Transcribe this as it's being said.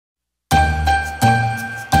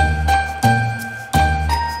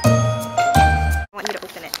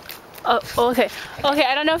Okay. Okay,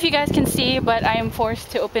 I don't know if you guys can see, but I am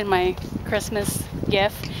forced to open my Christmas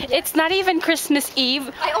gift. It's not even Christmas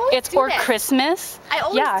Eve. It's for Christmas. I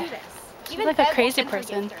always do this. Even like a crazy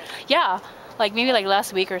person. Yeah, like maybe like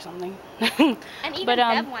last week or something. And even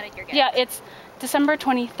Bev wanted your gift. Yeah, it's December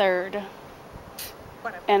 23rd.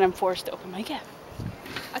 Whatever. And I'm forced to open my gift.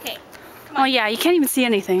 Okay. Come on. Oh yeah, you can't even see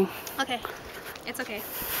anything. Okay. It's okay.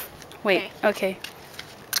 Wait. Okay.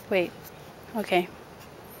 Wait. Okay.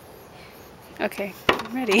 Okay.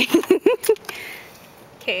 I'm ready.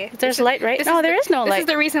 Okay. There's light, right? No, there is no light. This is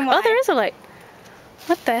the reason why. Oh, there is a light.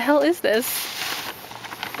 What the hell is this?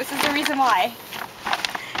 This is the reason why.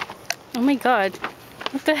 Oh my god.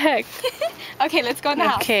 What the heck? Okay, let's go in the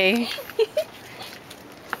house. Okay.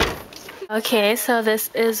 Okay, so this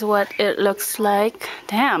is what it looks like.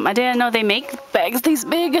 Damn, I didn't know they make bags this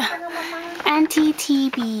big. Auntie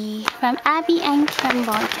TB from Abby and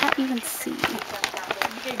Kimball. I can't even see.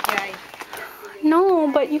 Good guy. No,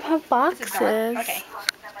 but you have boxes. Okay.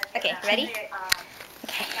 Okay, ready?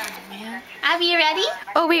 Okay. Oh, man. Abby, you ready?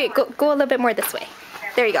 Oh, wait, go a little bit more this way.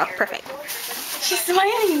 There you go, perfect. She's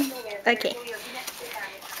smiling. Okay.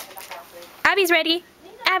 Abby's ready.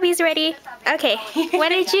 Abby's ready. Okay. What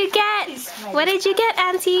did you get? What did you get,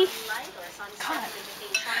 Auntie?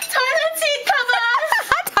 Toilet seat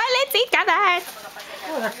covers! Toilet seat covers!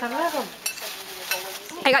 Oh, that's 11.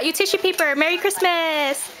 I got you tissue paper. Merry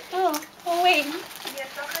Christmas! Oh wait. I knew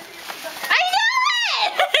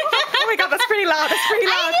it! Oh my god, that's pretty loud. That's pretty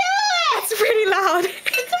loud. I knew it! That's pretty loud.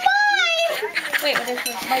 It's mine! Wait, what is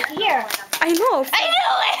this? My ear. I know. I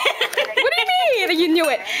knew it! What do you mean? You knew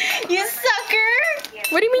it. You sucker!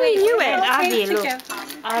 What do you mean you knew it? Abby, look.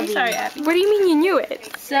 I'm sorry, Abby. What do you mean you knew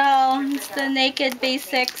it? So, it's the Naked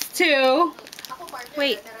Basics 2.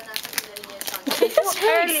 Wait.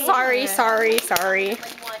 Sorry.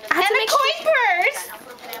 And a coin purse!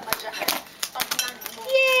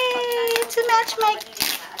 Yay! To match my...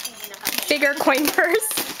 Bigger coin purse.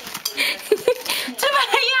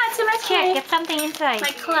 to match Here, get something inside.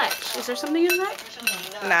 my clutch. Is there something in that?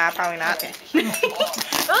 Nah, probably not.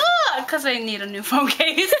 Oh, because I need a new phone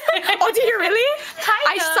case. Oh, do you really?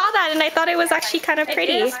 I saw that and I thought it was actually kind of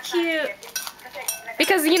pretty. It is cute.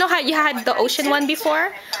 Because you know how you had the ocean one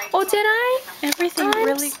before? Oh, did I? Everything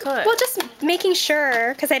really good. Well, just making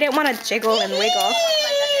sure, because I didn't want to jiggle and wiggle.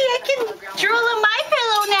 I can drool on my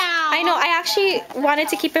pillow now. I know, I actually wanted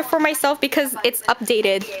to keep it for myself because it's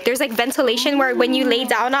updated. There's like ventilation where when you lay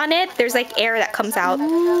down on it, there's like air that comes out.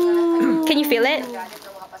 Can you feel it?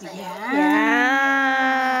 Yeah.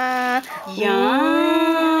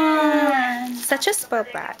 Yeah. Such a spoiled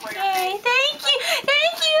brat. Yay, thank you.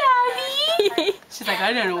 Thank you, Abby. She's like,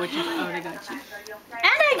 I don't know what you already got you. And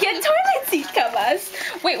I get toilet seat covers.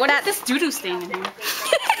 Wait, what is this doo-doo stain in here?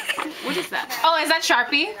 What is that? Oh, is that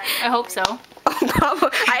Sharpie? I hope so. Oh, probably.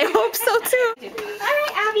 I hope so too.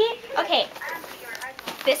 Alright, Abby. Okay.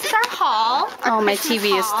 This is our haul. Oh, my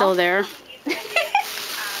TV is still there.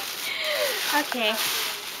 Okay.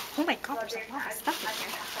 Oh my god, there's a lot of stuff in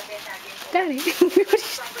here. Daddy.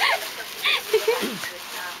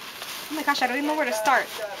 Oh my gosh, I don't even know where to start.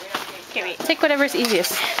 Okay, wait. Take whatever's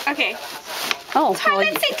easiest. Okay. Oh, well,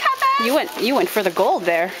 Toilet seat covers! you went for the gold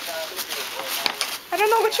there. I don't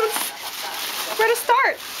know which one's where to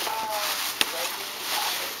start.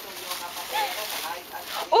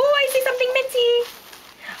 Oh, I see something minty.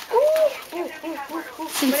 Ooh.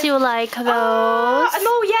 Since you like those.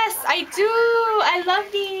 No, yes, I do. I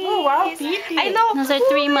love these. Oh, wow, I know. Those are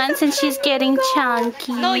 3 months and she's getting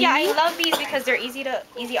chunky. No, yeah, I love these because they're easy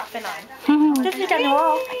off and on. Just you can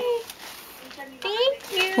walk.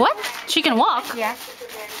 Thank you. What? She can walk? Yeah.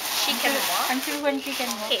 She can walk. Until when she can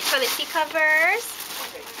walk. Okay, toilet seat covers.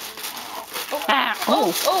 Ah,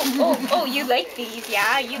 oh. Oh, you like these,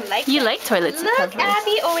 yeah? You like You them. like toilet seat Look, covers.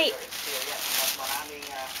 Abby. Oh, wait.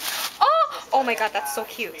 Oh my god, that's so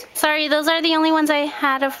cute. Sorry, those are the only ones I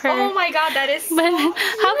had of her. Oh my god, that is so But cute.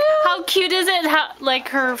 how cute is it? How like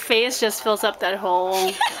her face just fills up that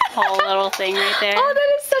whole little thing right there. Oh,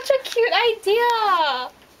 that is such a cute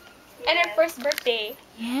idea. And her first birthday.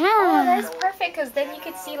 Yeah. Oh, that's perfect because then you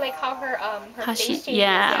could see like how her How face she- changes.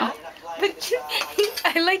 yeah. But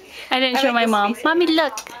I didn't show like my this mom. face. Mommy,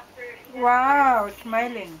 look. Wow,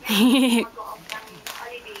 smiling.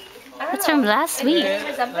 That's from last week.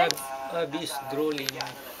 resemblance. Abby's drooling.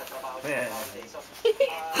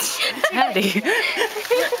 Daddy.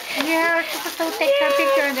 Yeah, so take her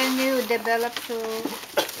picture and then you develop so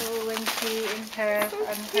when she on her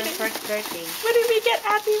first birthday. What did we get,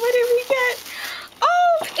 Abby? What did we get?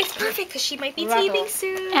 Oh, it's perfect because she might be Wow. teething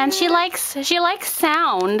soon. And she likes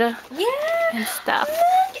sound Yeah. and stuff.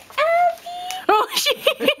 Look, Abby. Oh, she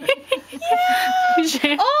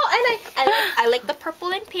I like the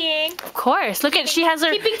purple and pink. Of course. Look at she has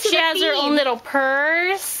her her own little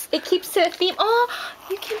purse. It keeps to a theme. Oh,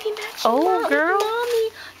 you can be matching. Oh, girl.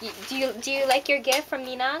 Mommy. Do you like your gift from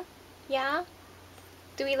Nina? Yeah.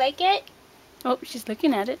 Do we like it? Oh, she's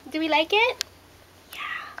looking at it. Do we like it?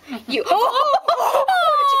 Yeah. You. Oh!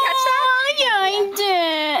 Did you catch that? Yeah, I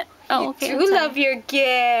did. Oh, okay. You do love your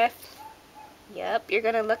gift. Yep. You're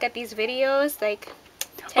gonna look at these videos like.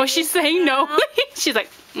 Oh, she's saying no. She's like,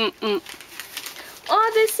 mm-mm.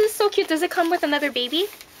 Oh, this is so cute. Does it come with another baby?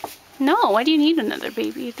 No, why do you need another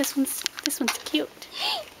baby? This one's cute.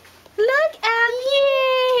 Look, Abby!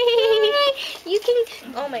 You can.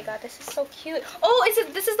 Oh my God, this is so cute. Oh,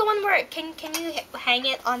 this is the one where can you hang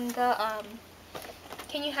it on the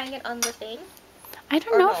Can you hang it on the thing? I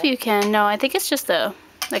don't know if you can. No, I think it's just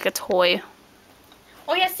like a toy.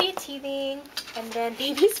 Oh yeah, see, teething, and then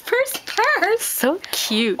baby's first purse. So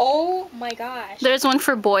cute. Oh my gosh. There's one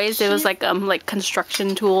for boys. It was like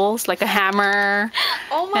construction tools, like a hammer.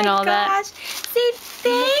 Oh my and all gosh. Say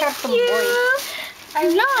thank you.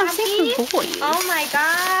 Yeah, same for boys. Oh my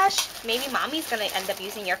gosh. Maybe mommy's gonna end up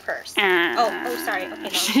using your purse. Oh, sorry. Okay, no.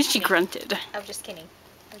 She grunted. I'm just kidding.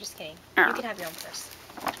 You can have your own purse.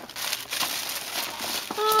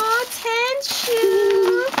 Oh,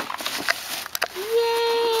 Tenshu.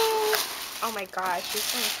 Yay! Oh my gosh,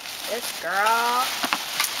 this girl.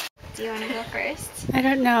 Do you want to go first? I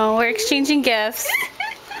don't know. We're exchanging gifts.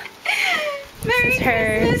 Merry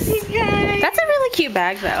Christmas, you guys. That's a really cute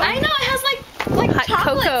bag, though. I know, it has like hot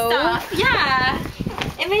chocolate cocoa stuff. Yeah.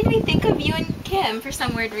 It made me think of you and Kim for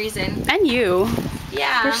some weird reason. And you.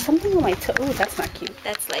 Yeah. There's something on my toe. Oh, that's not cute.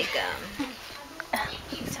 That's like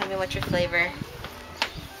tell me what's your flavor.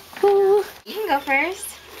 Ooh. You can go first.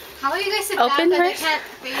 How about you guys sit Open down, but I first? can't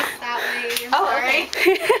face that way. I'm sorry.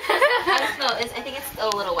 sorry. I think it's still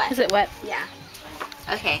a little wet. Is it wet? Yeah.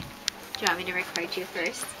 Okay. Do you want me to record you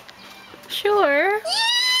first? Sure.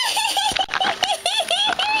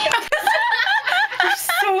 You're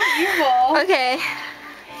so evil. Okay.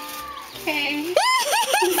 Okay.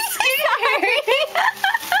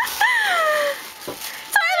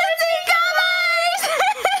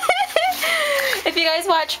 If you guys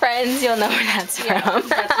watch Friends, you'll know where that's from.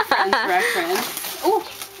 That's a Friends reference. Ooh.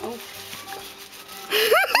 Oh.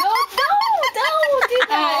 No, don't do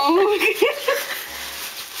that. Oh.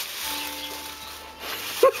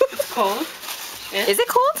 It's cold. Is it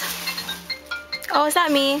cold? Oh, is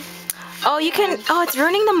that me? Oh, you can. Oh, it's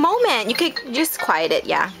ruining the moment. You could just quiet it.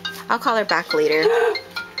 Yeah, I'll call her back later.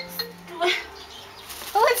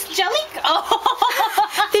 Oh, it's jelly. Oh.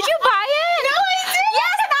 Did you buy it? No, I didn't.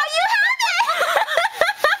 Yes, now you have it.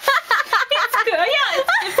 It's good.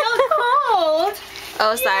 Yeah, it feels cold.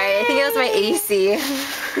 Oh, sorry. I think it was my AC.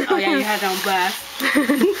 Oh yeah, you had it on blast.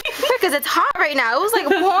 Because it's hot right now. It was like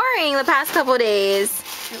pouring the past couple days.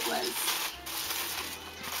 It was.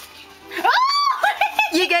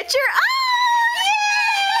 You get your. Oh!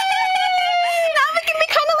 Yay! Now we can be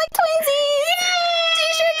kind of like twinsies.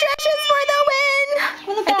 T-shirt dresses for the win.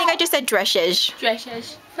 I think I just said dresses.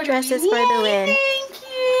 Dresses. Dresses for the win. Thank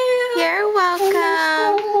you. You're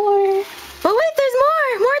welcome. But wait, there's more.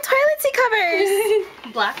 More toilet seat covers.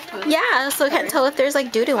 Black toilet. Yeah, so I can't tell if there's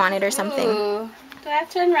like doo-doo on it or something. Ooh. Do I have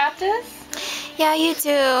to unwrap this? Yeah, you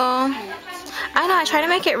do. I know, I try to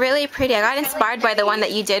make it really pretty. I got inspired by the one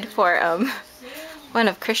that you did for one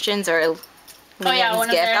of Christian's or Liam's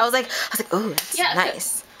gift. I was like, oh, that's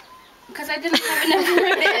nice. Because I didn't have enough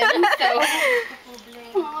ribbon, so.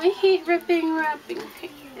 Oh, I hate wrapping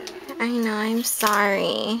paper. I know, I'm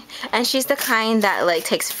sorry. And she's the kind that like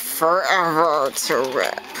takes forever to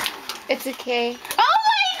rip. It's okay. Oh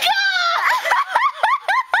my god!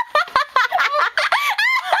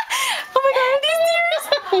 Oh my god, are these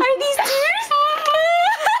tears? Are these tears?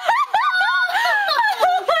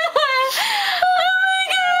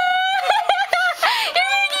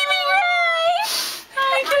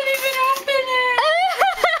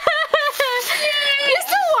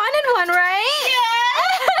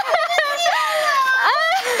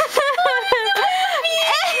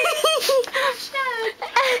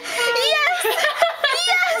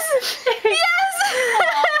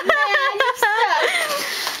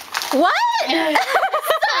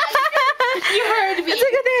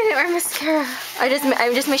 I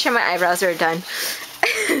just made sure my eyebrows are done.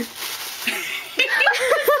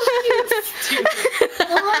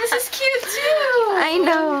 Oh, this is cute too. I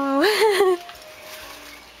know.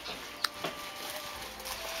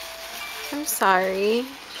 I'm sorry.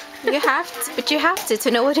 You have to, but you have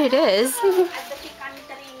to know what it is.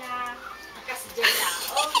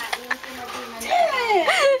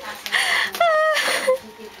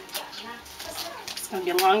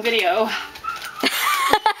 be a long video.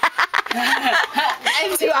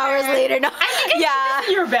 I'm 2 hours later. No. Yeah.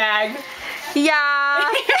 Your bag. Yeah.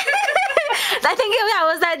 I think it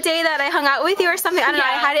was that day that I hung out with you or something. I don't know.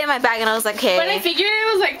 I had it in my bag and I was like, hey. But I figured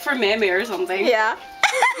it was like for Meme or something. Yeah.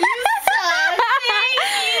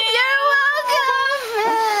 You're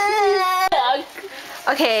welcome.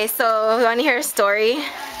 Okay, so you want to hear a story?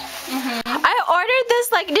 I ordered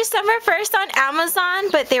this like December 1st on Amazon,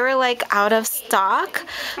 but they were like out of stock.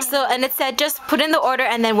 So, and it said just put in the order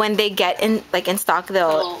and then when they get in stock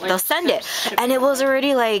they'll send it. And it was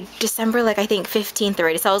already like December like I think 15th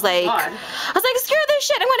already. So I was like screw this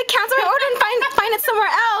shit. I'm going to cancel my order and find it somewhere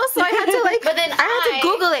else. So I had to like I had to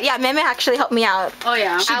Google it. Yeah, Meme actually helped me out. Oh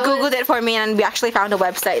yeah. She Googled it for me and we actually found a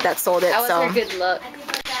website that sold it. That was her good luck.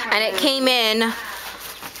 And it came in.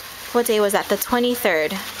 What day was that? The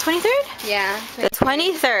 23rd. 23rd? Yeah. The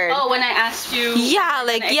 23rd. Oh, when I asked you. Yeah,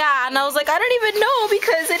 like, yeah. And I was like, I don't even know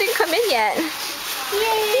because it didn't come in yet.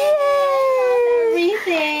 Yay!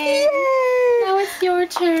 Everything. Yay! Now it's your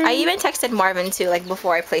turn. I even texted Marvin too, like,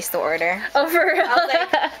 before I placed the order. Oh, for real? I was like,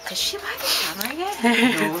 did she buy the camera yet?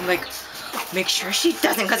 No, I'm like, make sure she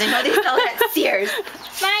doesn't because I know they sell it at Sears.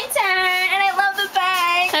 My turn, and I love the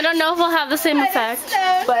bag. I don't know if we'll have the same effect.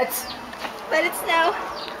 But it's snow.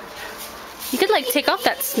 You could like take off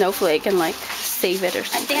that snowflake and like save it or I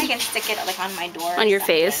something. think I can stick it like on my door. On your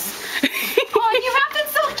face. Oh, you wrapped it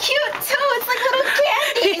so cute too. It's like little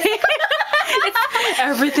candies.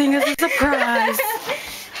 Everything is a surprise.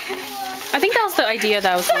 I think that was the idea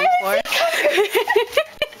that I was going for.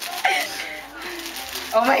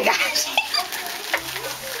 Oh my gosh.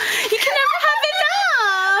 You can never have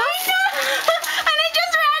enough. I know. And I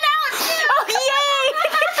just ran out too. Oh, yay.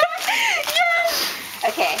 Yes.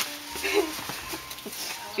 Okay.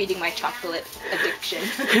 Feeding my chocolate addiction.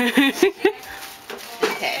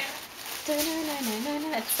 Okay.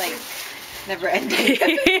 It's like never ending.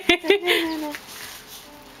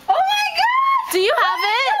 Oh my god! Do you have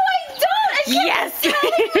it? No, I don't! And she Yes! was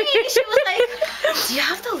telling me, she was like, do you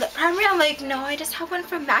have the lip primer? I'm like, no, I just have one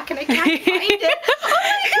from MAC and I can't find it. Oh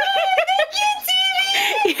my god! Thank you,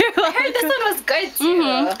 Timmy! I heard this one was good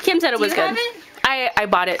too. Kim said it was Do good. you have it? I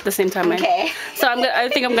bought it the same time. Okay. So I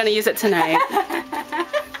think I'm gonna use it tonight.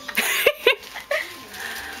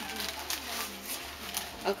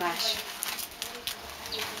 Oh gosh.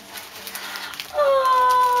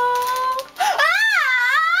 Oh. Ah!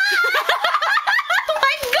 Oh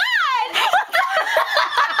my god!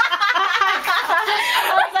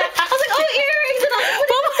 I was like, oh, earrings and all.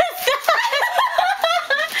 What was that?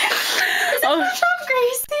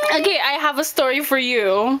 Okay, I have a story for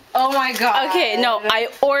you. Oh my god. Okay, no, I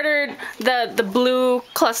ordered the blue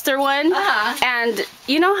cluster one, and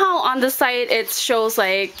you know how on the site it shows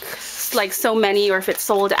like so many or if it's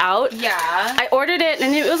sold out. Yeah. I ordered it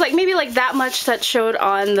and it was like maybe like that much that showed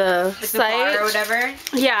on the Like site. the bar or whatever.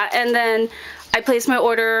 Yeah, and then I placed my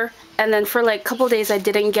order. And then for like a couple days I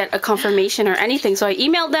didn't get a confirmation or anything. So I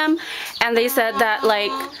emailed them and they said that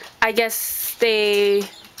like I guess they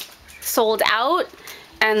sold out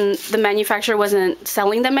and the manufacturer wasn't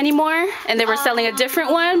selling them anymore and they were selling a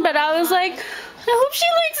different one, but I was like, I hope she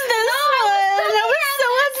likes this one. I was so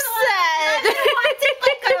upset.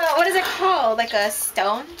 Like a, what is it called? Like a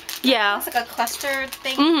stone? Yeah. It's like a cluster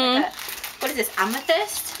thing. Mhm. Like what is this?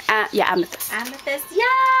 Amethyst? Yeah, amethyst. Amethyst. Yeah.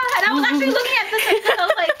 And I was actually looking at this and I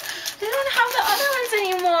was like, they don't have the other ones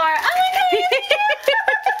anymore. Oh my god.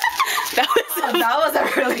 That was That was a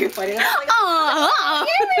really funny. I was like, Aww.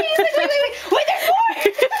 earrings. Like, wait, there's more.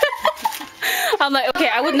 I'm like, okay,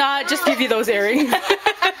 I would not just give you those earrings.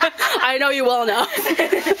 I know you well enough.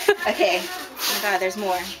 Okay. Oh my god, there's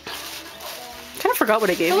more. Kind of forgot what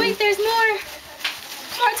I gave Oh you. wait, there's more.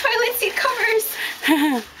 More toilet seat covers.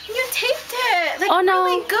 You taped it. Like, Oh, no.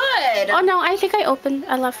 really good. Oh no, I think I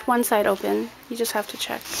left one side open. You just have to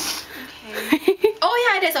check. Okay. Oh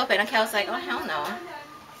yeah, it is open. Okay, I was like, oh hell no.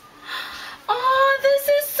 Oh, this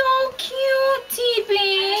is so cute, TB.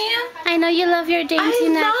 I know you love your dainty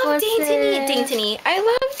necklaces. I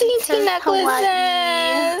love dainty So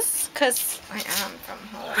necklaces. Because I am from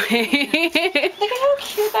Hawaii. Look at how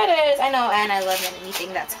cute that is. I know, and I love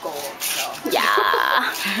anything that's gold, so.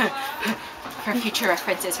 Yeah. For future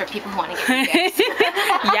references for people who want to get me gifts.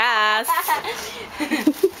 Yes.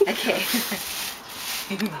 Okay.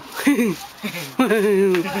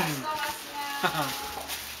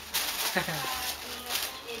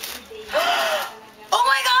 Oh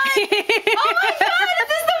my god! Oh my god! Is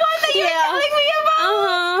this the one that you were telling me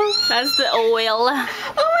about? That's the oil. Oh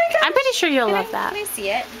my god! I'm pretty sure you'll love that. Can I see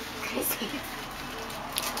it? Can I see it?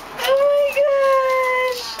 Oh my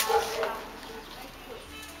gosh!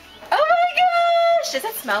 Oh my gosh! much.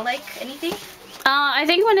 Does it smell like anything? I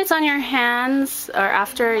think when it's on your hands or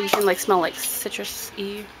after, you can like smell like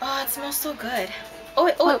citrus-y. Oh, it smells so good. Oh,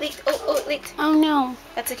 it leaked. Oh, it leaked. Oh no.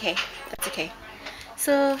 That's okay. That's okay.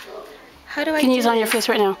 So, how do I? Can use on your face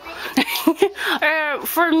right now.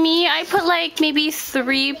 For me, I put like maybe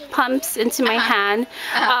 3 pumps into my hand.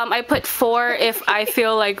 I put 4 if I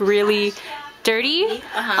feel like really dirty.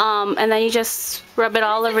 And then you just rub it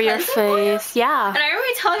all over your face. Yeah. And I remember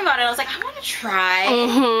you telling me about it. I was like, I want to try.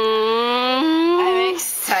 I'm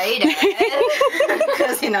excited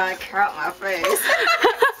because I cut my face.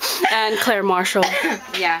 And Claire Marshall.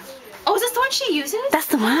 Yeah. Oh, is this the one she uses? That's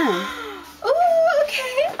the one. Oh,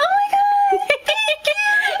 okay. Oh my god. Thank you.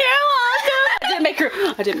 You're welcome. I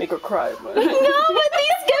didn't make her cry. But. No, but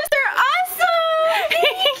these gifts are awesome.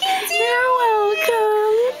 Thank you. You're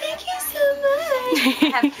welcome. Thank you so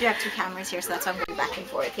much. You have 2 cameras here, so that's why I'm going back and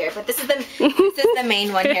forth here. But this is the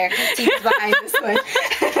main one here. TV's behind this one.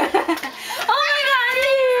 Oh my god.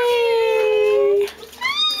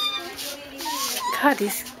 God,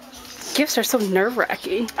 these gifts are so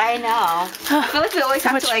nerve-wracking. I know. I feel like we always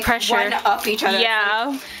have to like pressure. one up each other.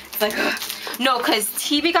 Yeah. It's like, no, because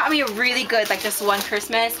TV got me really good like this one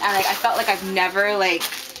Christmas, and like I felt like I've never like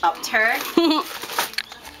upped her.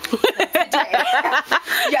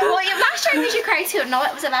 Yeah, well, last year I made you cry too. No,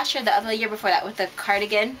 it was it last year, the other year before that with the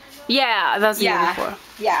cardigan. Yeah, that's the year before.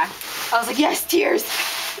 Yeah. I was like, yes, tears.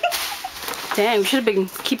 Dang, we should have been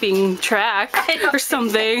keeping track or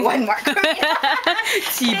something. One mark.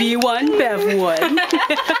 TB1, Bev1.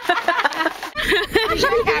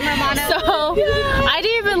 So, I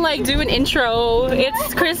didn't even like do an intro.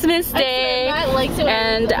 It's Christmas Day,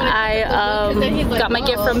 and I got my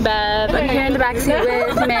gift from Bev. I'm here in the backseat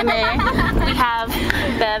with Meme. We have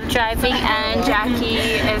Bev driving, and Jackie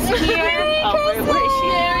is here. Oh, where is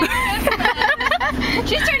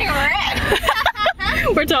she? She's turning red.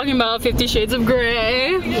 We're talking about 50 Shades of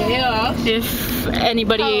Grey. Yeah. If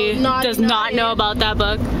anybody does not know about that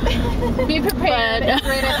book. Be prepared. It's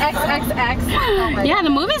rated XXX. Oh yeah, the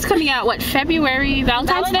movie's coming out, what, February?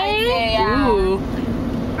 Valentine's Day? Yeah. Ooh.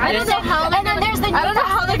 I don't know how they're gonna, I don't know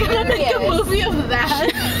how they're gonna make a movie of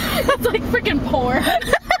that. It's like freaking porn.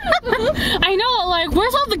 I know, like,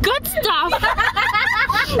 where's all the good stuff?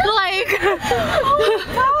 Like,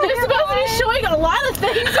 they're supposed to be showing a lot of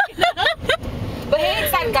things. But hey,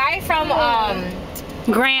 it's that guy from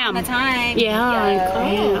Graham. The Time. Yeah,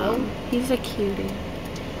 Graham. He's a cutie.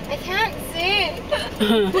 I can't see.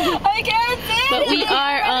 I can't see. But we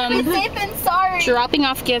are safe and sorry. dropping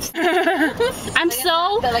off gifts. I'm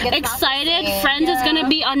so excited. Friends is gonna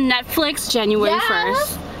be on Netflix January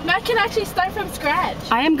 1st. Matt can actually start from scratch.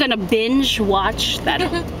 I am gonna binge watch that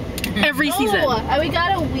every season. And we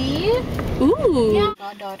got a Wii. Ooh. Yeah.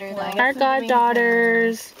 Goddaughter, Our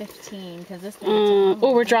goddaughters. 15, because this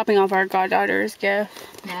Oh, we're dropping off our goddaughter's gift.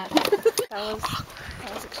 Yeah. That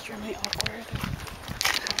was extremely awkward.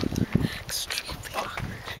 Extremely awkward.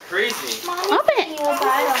 Crazy. Open it.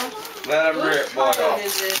 Let him rip, boy.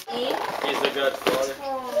 He's a good father.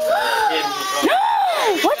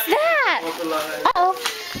 What's that? Uh-oh.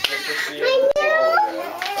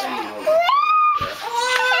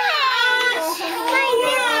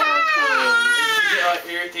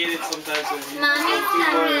 Irritated sometimes when you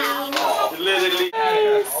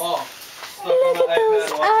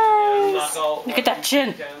Look at that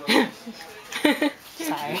chin.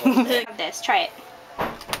 Sorry. Have this. Try it.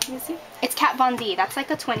 You see? It's Kat Von D. That's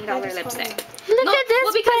like a $20 lipstick. Look at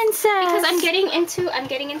this princess. Because I'm getting into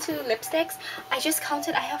lipsticks. I just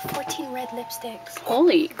counted. I have 14 red lipsticks.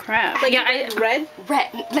 Holy crap. Like red?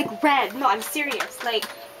 Red, like red. No, I'm serious. Like,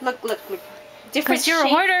 look. Different Because you're a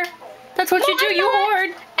shades. hoarder. That's what you do. You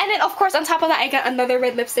hoard. And then of course on top of that, I got another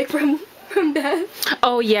red lipstick from Beth.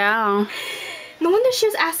 Oh yeah. No wonder she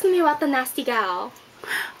was asking me about the nasty gal.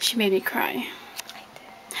 She made me cry.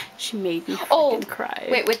 She made me freaking cry.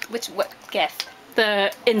 Wait, what gift?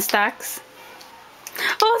 The Instax.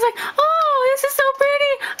 I was like, oh, this is so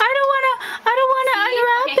pretty. I don't wanna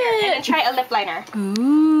unwrap Okay, here, it. and then try a lip liner.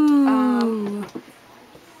 Ooh.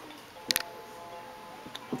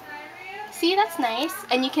 See, that's nice.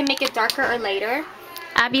 And you can make it darker or lighter.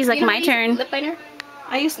 Abby's like, my turn. Lip liner?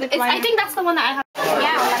 I use lip liner. I think that's the one that I have.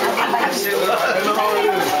 Yeah.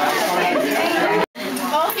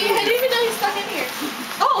 Oh, I didn't even know you stuck in here.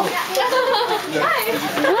 Oh! Hi!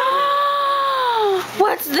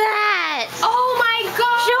 What's that? Oh my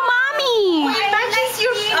god! Show mommy. That is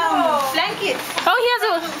your blanket. Oh, he has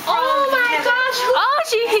a. Oh my gosh! Oh,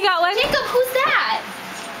 he got one. Jacob, who's that?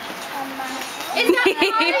 Is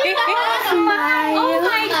that Mario. Oh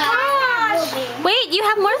my gosh! Wait, you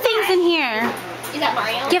have more things in here. Is that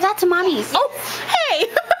Mario? Give that to mommy. Oh,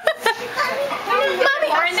 Mommy.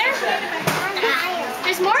 More in there?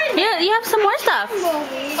 There's more in there. Yeah, you have some more stuff.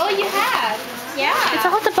 Oh, you have? Yeah. It's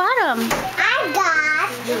all at the bottom. I got.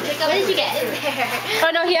 What did you get?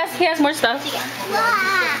 Oh no, he has more stuff.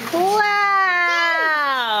 Wow.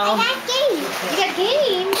 Wow. I got games. You got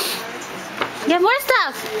games. You have more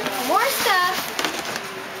stuff. More stuff.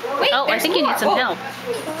 Wait, Oh, I think you need some help. I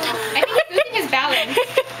think he's losing his balance.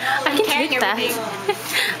 I can carrying take that. everything.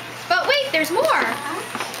 But wait, there's more.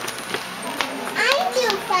 I do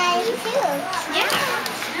fun too. Yeah.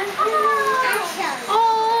 Awesome. Oh.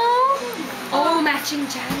 Oh, matching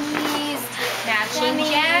jammies. Matching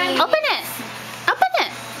jammies. Open it. Open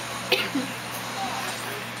it.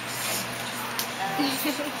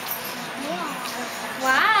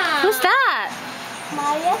 Wow. Who's that?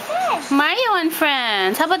 Mario Kart. Mario and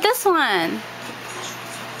Friends. How about this one?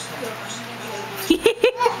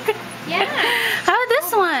 Yeah. How about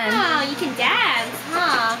this one? Oh, you can dance,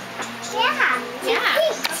 huh? Yeah.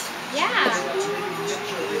 Yeah.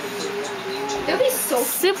 That would be so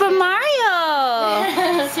Super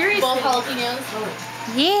Mario. Seriously. Both jalapenos.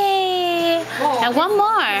 Yay. Whoa. And one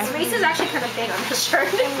more. Reese is actually kind of big on his shirt.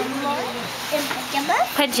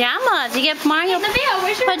 Pajamas. You get Mario Nevaeh,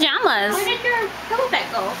 where's your pajamas. Where did your pillow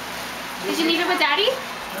bag go? Did you leave it with Daddy?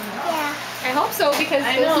 Yeah. I hope so because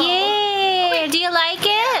Yay. Do you like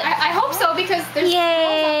it? I hope so because there's girls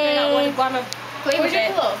out there that would want to play with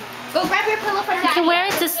it. Go grab your pillow from You Daddy. can wear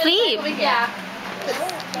it to sleep. Yeah.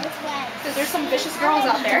 Because there's some vicious girls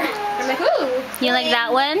out there. I'm like, ooh. You like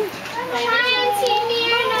that one? Hi, Auntie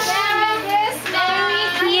Mirna. Yes, Mary.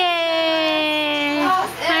 Yay.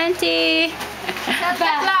 Auntie.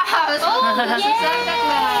 Oh,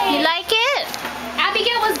 yay. You like it?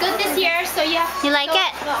 Abigail was good this year, so yeah. You like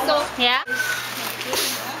it? So, Yeah?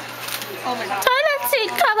 oh my god. Toilet seat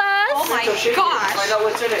covers. Oh my So shake it. gosh. Find out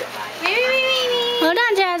what's in it. Wait. Hold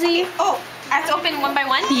on, Jazzy. Oh, I have to open one by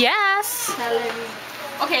one? Yes.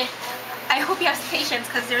 Okay. I hope you have patience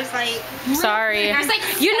because there's like... Sorry. There's like...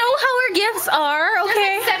 You know how our gifts are,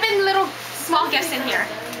 okay? There's like 7 little small gifts in here.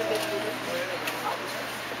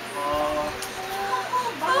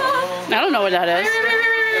 I don't know what that is.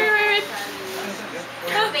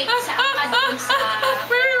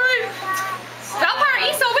 Stop her,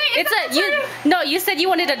 Isa, wait. It's a you said you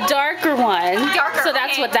wanted a darker one. Darker, So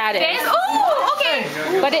that's okay. what that is. Oh, okay.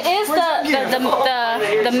 But it is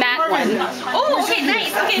the matte one. Oh, okay,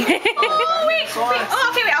 nice. Okay. Oh, wait. Oh,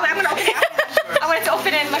 okay, wait. I'm gonna open it. I wanted to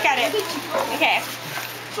open it and look at it. Okay.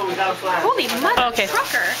 So we got a plan. Holy mother Okay.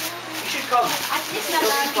 trucker. You should come.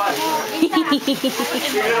 You'll be fun.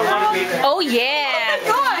 You're gonna want to be there. Oh yeah.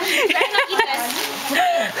 Gosh. You better not eat this.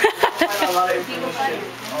 Find a lot of information.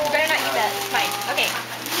 You better not eat that. It's fine. Okay.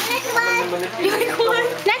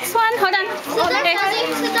 Next one. Hold on. Okay.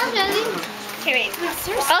 Okay, wait.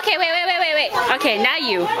 Seriously? Okay, wait. Okay, now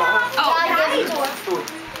you. Oh,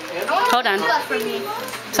 Hold on.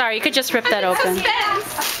 Sorry, you could just rip that open. Suspense.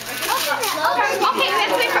 Okay, we have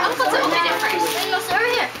to wait for Uncle to open it first.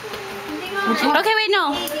 Okay, wait,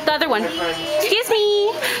 no. The other one. Excuse me.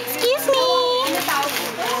 Excuse me.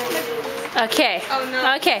 Okay. Oh,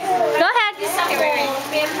 no. Okay. Go ahead. Okay, wait.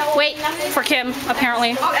 Wait for Kim,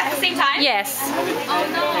 apparently. Oh, at the same time? Yes. Oh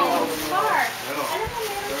no. Hard.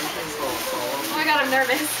 Oh my god, I'm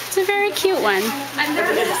nervous. It's a very cute one. I'm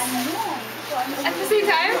nervous. At the same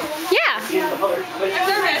time? Yeah. I'm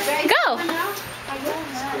nervous. Go.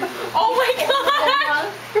 Oh my god!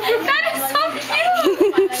 That is so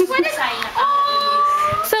cute! What is Oh!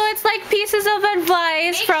 So it's like pieces of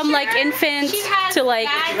advice Make from like sure infants she has to like.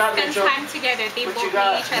 dads spend time together. They both need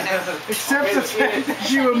each other. Except the fact that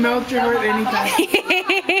she will melt your heart anytime.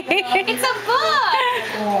 It's a book!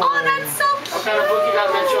 Oh, that's so What kind of book you got,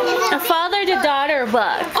 Mitchell? A father to daughter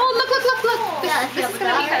book. Oh, look. This is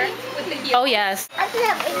gonna be her with the heel. Oh yes.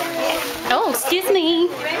 Oh, excuse me.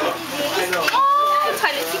 Oh,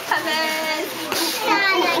 toilet seat covers.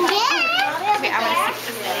 Wait, I'm gonna stick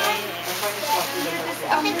this in.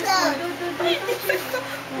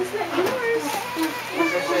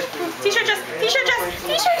 T-shirt dress.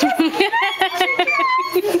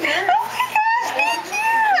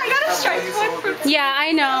 I got a striped one from Yeah,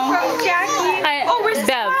 I know. Jackie. Oh, where's this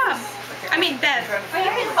Bev. from? I mean, Bev.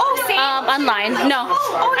 Oh, same. Online. No.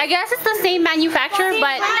 I guess it's the same manufacturer,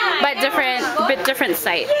 but different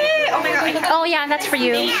site. Yay. Oh my god. Oh yeah, that's for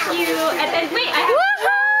you. Thank you. And wait, I Woohoo!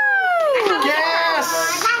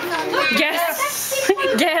 Yes!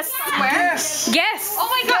 Guess. Where? Guess. Oh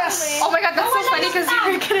my god. Oh my god, that's so funny because you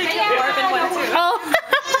were gonna get Marvin one too. Oh.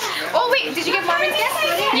 Oh wait, did you get Marvin's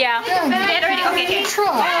guess? Yeah. You did already? Okay. Okay.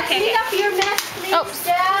 Oh.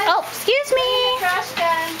 Oh, excuse me.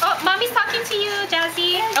 Oh, mommy's talking to you,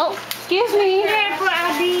 Jazzy. Oh, excuse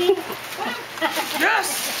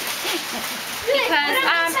Yes! Because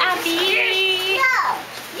I'm happy.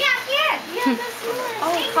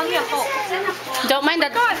 Oh, Kanye Hope. Don't mind the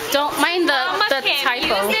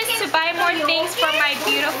typo. Use this to buy more things for my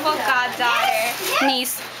beautiful goddaughter.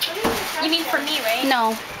 Niece. You mean for me, right?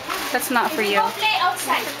 No, that's not for you. Play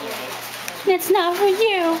outside. It's not for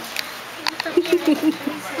you. Look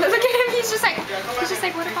at him. He's just like,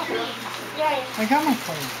 what about me? I got my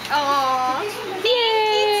phone. Oh,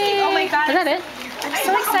 Yay! oh my god. Is that it? I'm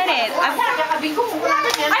so excited. I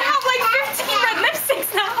have like 15 red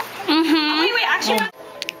lipsticks now. Wait, actually.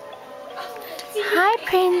 Hi,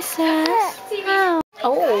 princess.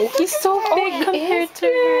 Oh, he's so big compared to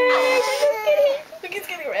her. Look, he's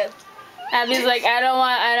getting red. Abby's like, I don't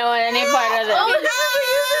want any part of this.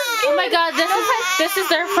 Oh my god, this is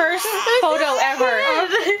their first photo ever.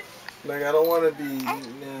 Like, I don't want to be...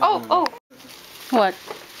 Oh. What?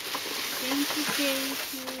 Thank you,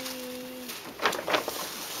 Casey.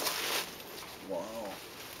 Wow,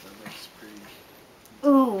 that looks pretty.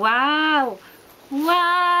 Oh, wow.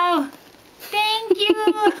 Wow. Thank you.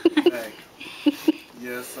 Hey.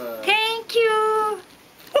 Yes, Thank you.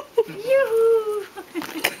 Yoo-hoo.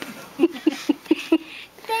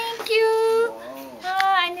 Thank you. wow.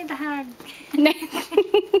 Oh, I need a hug.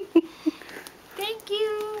 Thank you.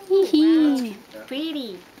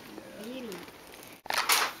 Pretty.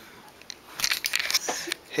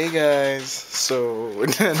 Hey guys, so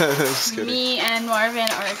just kidding. Me and Marvin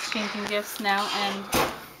are exchanging gifts now, and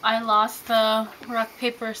I lost the rock,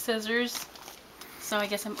 paper, scissors, so I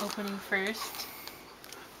guess I'm opening first.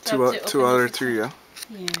 Two out of three, yeah.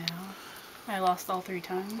 Yeah, I lost all 3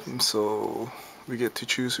 times. So we get to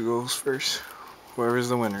choose who goes first. Whoever's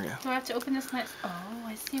the winner, yeah. Do I have to open this next? Oh,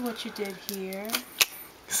 I see what you did here.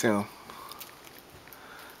 So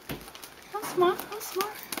How smart, how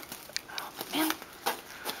smart. Man.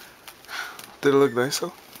 did it look nice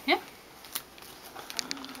though? Yeah.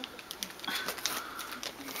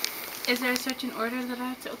 Is there a certain order that I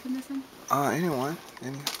have to open this in? Anyone,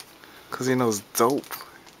 cause he knows dope.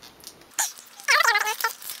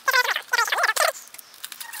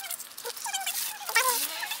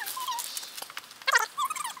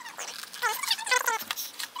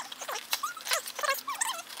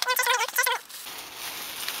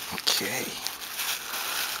 Okay,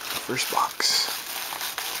 first box.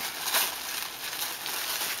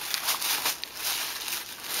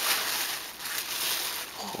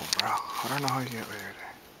 Oh, bro, I don't know how you get rid of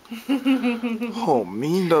that. Oh,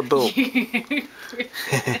 mean the dope.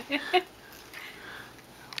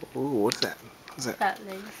 Ooh, what's that? What's that? That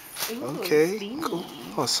lace. Ooh, Okay, steamy. cool.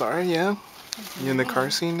 Oh, sorry, yeah. It's You in the car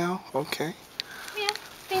nice. scene now? Okay. Yeah,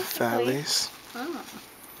 basically. Fat lace. Oh.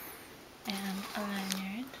 And a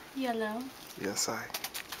lanyard. Yellow. Yes, I.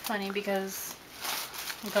 Funny because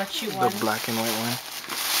I got you The one. black and white one.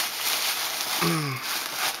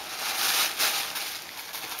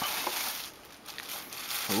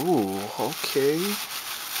 Ooh, okay.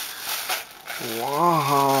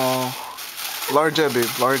 Wow. Larger, babe,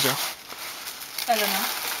 larger. I don't know.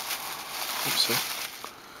 Oops, sorry.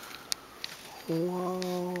 Wow.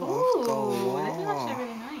 Ooh, off the this is wall. actually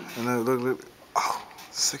really nice. And then look. Oh,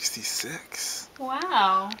 66.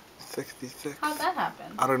 Wow. 66. How'd that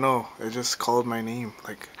happen? I don't know. It just called my name.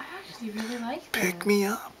 Like, I actually really like this. pick me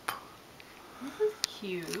up. This is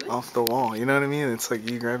cute. Off the wall. You know what I mean? It's like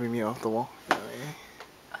you grabbing me off the wall. You know what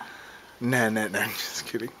I mean? Nah. Just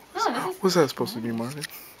kidding. No, this is What's that supposed to be, nice. Marvin?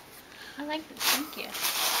 I like this. Thank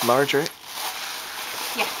you. Large, right?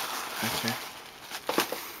 Yeah. Okay.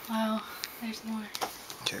 Wow. There's more.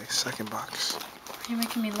 Okay, second box. You're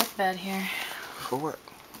making me look bad here. For what?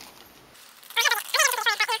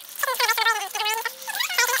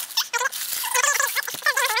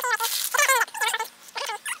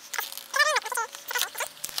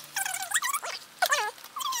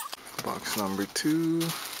 Box number 2.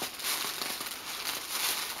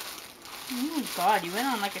 Oh god, you went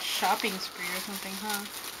on like a shopping spree or something, huh?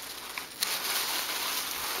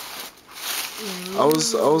 I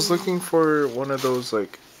was looking for one of those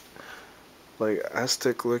like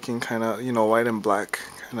Aztec looking kind of, you know, white and black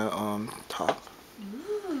kind of top.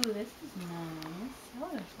 Ooh, this is nice. Oh,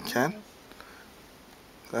 that's Can? nice.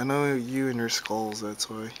 I know you and your skulls, that's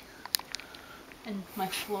why. And my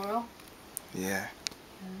floral. Yeah.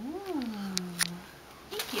 Ooh.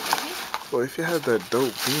 Thank you, baby. Well, if you had that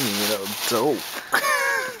dope beanie, you know, dope.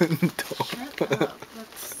 Dope. Shut up.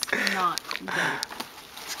 That's not dope.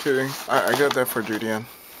 Just kidding. I got that for Julian.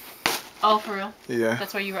 Oh, for real? Yeah.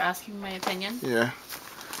 That's why you were asking my opinion? Yeah.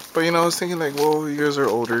 But you know, I was thinking like, well, you guys are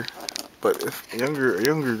older, but if a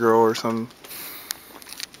younger girl or some.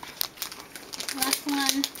 Last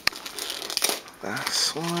one.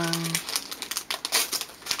 Last one.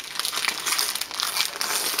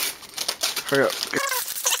 Hurry up.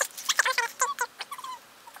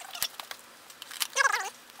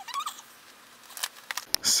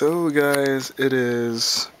 So guys, it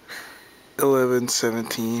is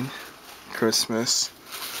 11/17, Christmas,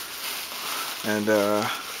 and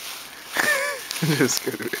just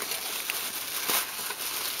kidding.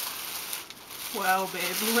 Wow, babe,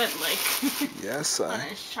 you went like Yes, on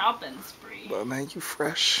a shopping spree. But man, you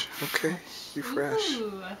fresh, okay? You fresh.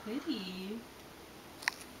 Ooh, a hoodie.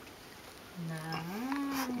 No.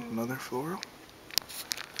 Another floral.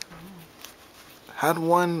 Had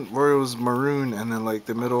one where it was maroon and then like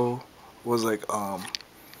the middle was like no,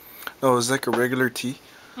 it was like a regular tee.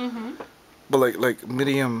 But like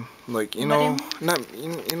medium, like you know, not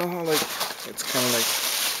you know how like it's kind of like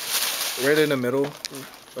right in the middle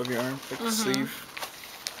of your arm, like the sleeve,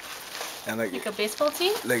 and like a baseball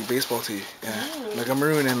tee. Like baseball tee, yeah. Ooh. Like a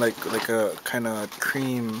maroon and like a kind of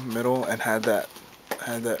cream middle, and had that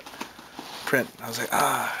print. I was like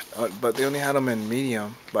but they only had them in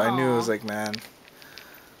medium. But I knew it was like man.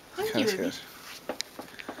 Kind of sketch.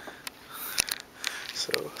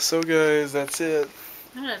 So guys, that's it.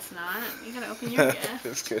 No, that's not. You gotta open your gift.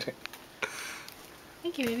 Just kidding.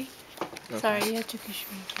 Thank you, baby. Okay. Sorry, you have to push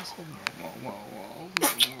me.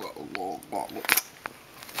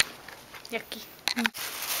 Yucky.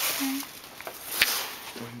 Okay.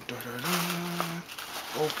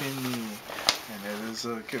 Open, and it is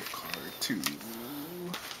a gift card too.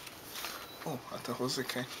 Oh, I thought it was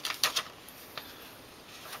okay.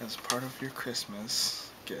 As part of your Christmas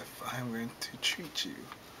gift, I'm going to treat you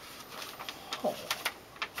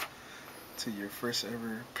to your first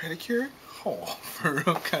ever pedicure. For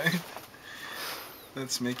real kind.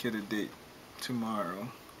 Let's make it a date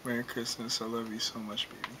tomorrow. Merry Christmas. I love you so much,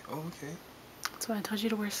 baby. Oh, okay. That's why I told you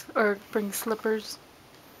to wear or bring slippers.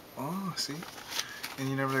 Oh, see? And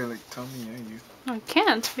you never like tell me, yeah, you. I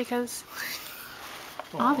can't because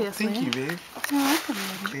obviously. Thank you, babe. You're welcome,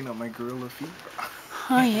 baby. Clean up my gorilla feet.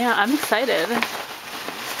 Oh yeah, I'm excited. Oh,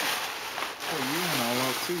 you went all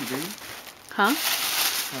out too, babe. Huh?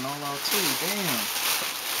 Went all out too,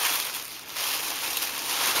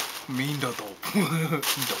 damn. Mean dope.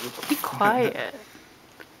 Be quiet.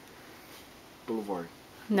 Boulevard.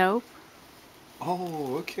 Nope.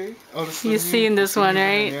 Oh, okay. Oh, this You've seen this one,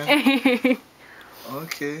 right? Yeah.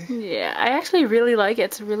 Okay. Yeah, I actually really like it.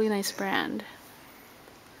 It's a really nice brand.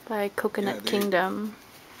 By Coconut Kingdom.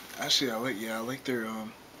 Actually, I like their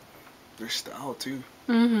style too.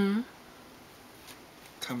 Mm-hmm.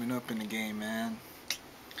 Coming up in the game, man.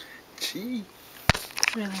 Gee.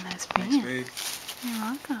 It's a really nice brand. Thanks, babe. You're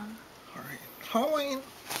welcome. All right. Halloween.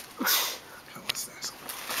 What's this?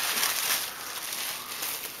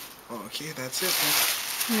 Oh, okay, that's it.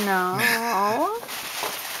 No.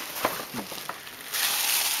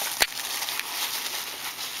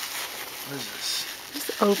 What is this?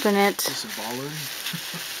 Just open it. Is this a baller?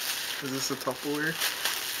 Is this a Tupperware?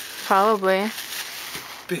 Probably.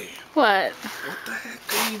 Babe. What? What the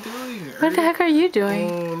heck are you doing? What the heck are you doing?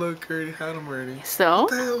 Oh, look, I already had them already. So?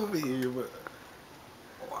 What the hell over here? But...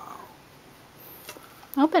 Wow.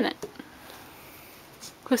 Open it.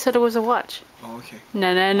 Who said it was a watch? Oh, okay.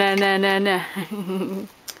 No.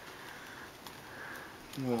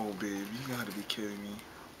 Whoa, babe, you gotta be kidding me.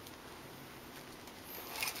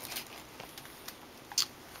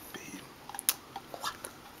 Babe. What?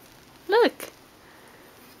 Look.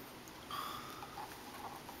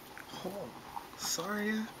 Oh,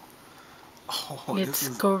 sorry. Oh, It's this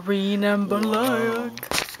is green and black. Wow.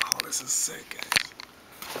 Oh, this is sick, guys.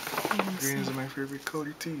 Green is my favorite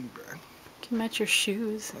color too, bro. Can match your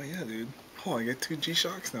shoes. Oh yeah, dude. Oh, I get 2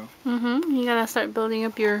 G-Shocks now. Mm-hmm. You gotta start building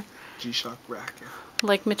up your G-Shock racket.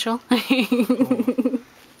 Like Mitchell. Oh,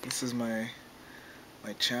 this is my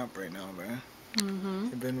champ right now, man. Mm-hmm.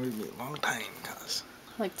 You've been with me a long time, cuz.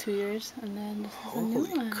 Like 2 years, and then this is a new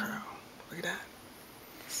Holy one. crap. Look at that.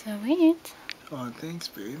 Sweet. Oh, thanks,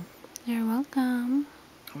 babe. You're welcome.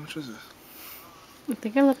 How much was this? I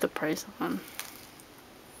think I left the price on.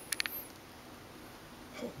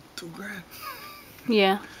 Oh, $2,000.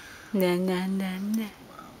 Yeah. Nah.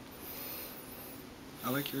 Wow. I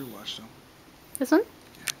like your watch, though. This one? Yeah,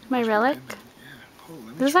 your My watch relic? is good, yeah. Oh, let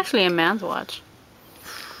me This is try actually a man's watch.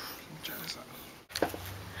 Let me try this out.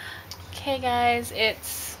 Okay, guys,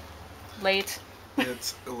 it's late.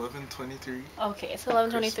 It's 11:23. Okay, it's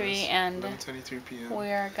 11:23, and 11:23 p.m.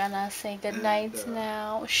 we're gonna say goodnight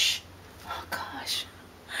now. Shh. Oh gosh.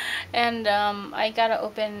 And I gotta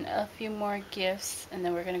open a few more gifts, and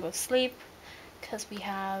then we're gonna go sleep, because we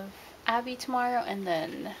have Abby tomorrow, and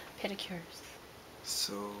then pedicures.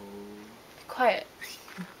 So Quiet.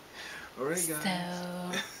 Alright, guys.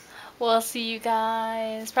 So, we'll see you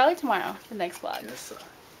guys probably tomorrow, the next vlog. Yes, sir.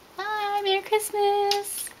 Bye. Merry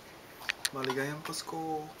Christmas. Maligayang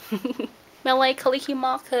Pasko. Melay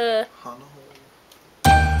Kalikimaka. Hano.